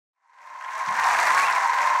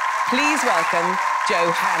Please welcome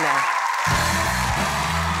Johanna.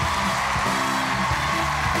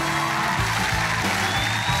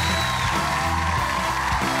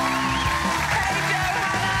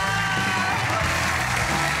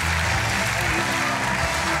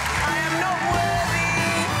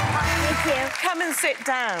 Come and sit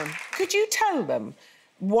down. Could you tell them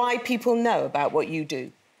why people know about what you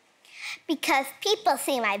do? Because people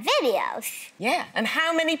see my videos. Yeah, and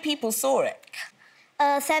how many people saw it?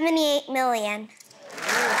 78 million.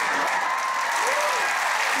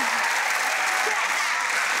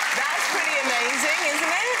 That's pretty amazing, isn't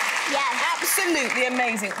it? Yes. Absolutely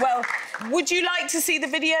amazing. Well, would you like to see the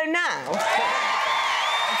video now? OK,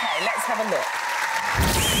 let's have a look.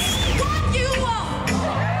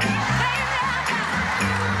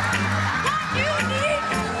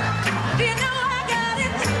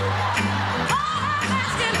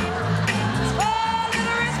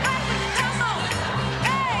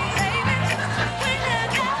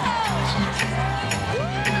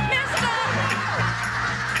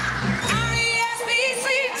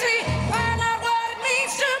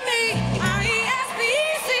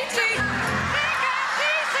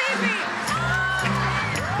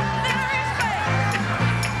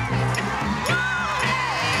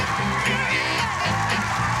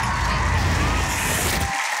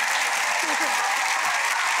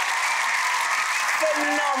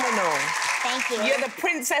 Phenomenal. Thank you. You're the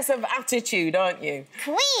princess of attitude, aren't you?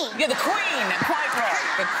 Queen. You're the queen, quite right,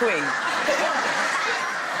 the queen.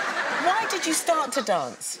 Why did you start to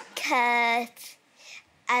dance? Because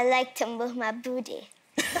I like to move my booty.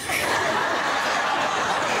 Okay.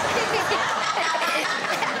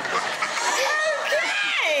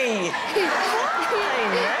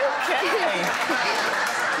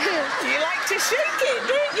 You like to shake it,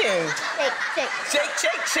 don't you? Shake. Shake,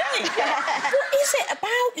 shake, shake. What is it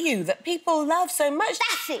about you that people love so much?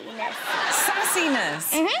 Sassiness.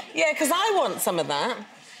 Sassiness? Yeah, because I want some of that.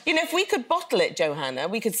 You know, if we could bottle it, Johanna,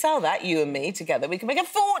 we could sell that, you and me, together. We could make a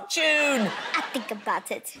fortune. I think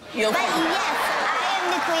about it. You'll but yes, I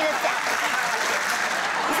am the queen of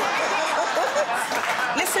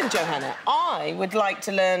sass. Listen, Johanna, I would like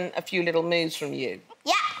to learn a few little moves from you.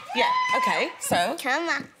 Yeah. Yeah, OK, so... Come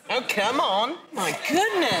on. Oh, come on. My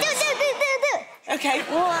goodness. Do. OK.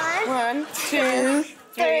 1, 2,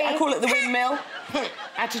 3. I call it the windmill.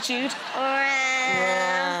 Attitude.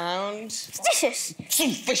 Round. Vicious.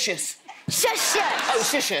 Vicious. Shush. Oh,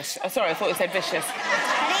 shush. Oh, sorry, I thought you said vicious.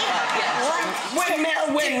 Ready?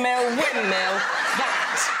 Yeah. Windmill.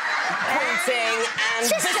 That. Pointing and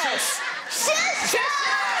vicious. Shush.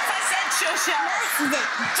 I said shush.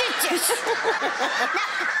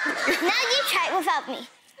 Now you try it without me.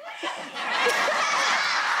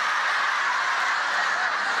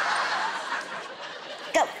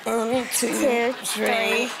 Go. 1, 2, 3,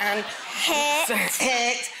 and hit and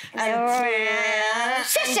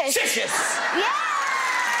shush. Yeah.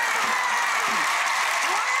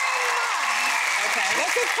 Okay.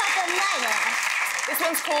 This is called the leg lift. This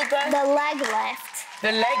one's called the leg lift.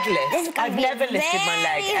 The leg lift. I've never lifted my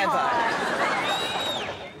leg ever.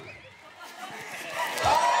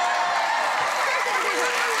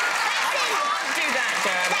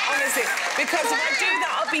 Honestly, because if I do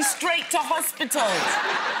that, I'll be straight to hospital.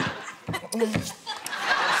 She did it!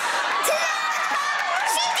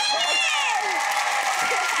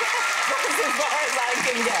 That's as far as I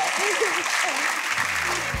can get.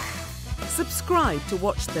 Subscribe to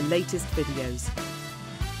watch the latest videos.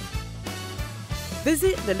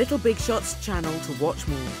 Visit the Little Big Shots channel to watch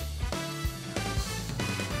more.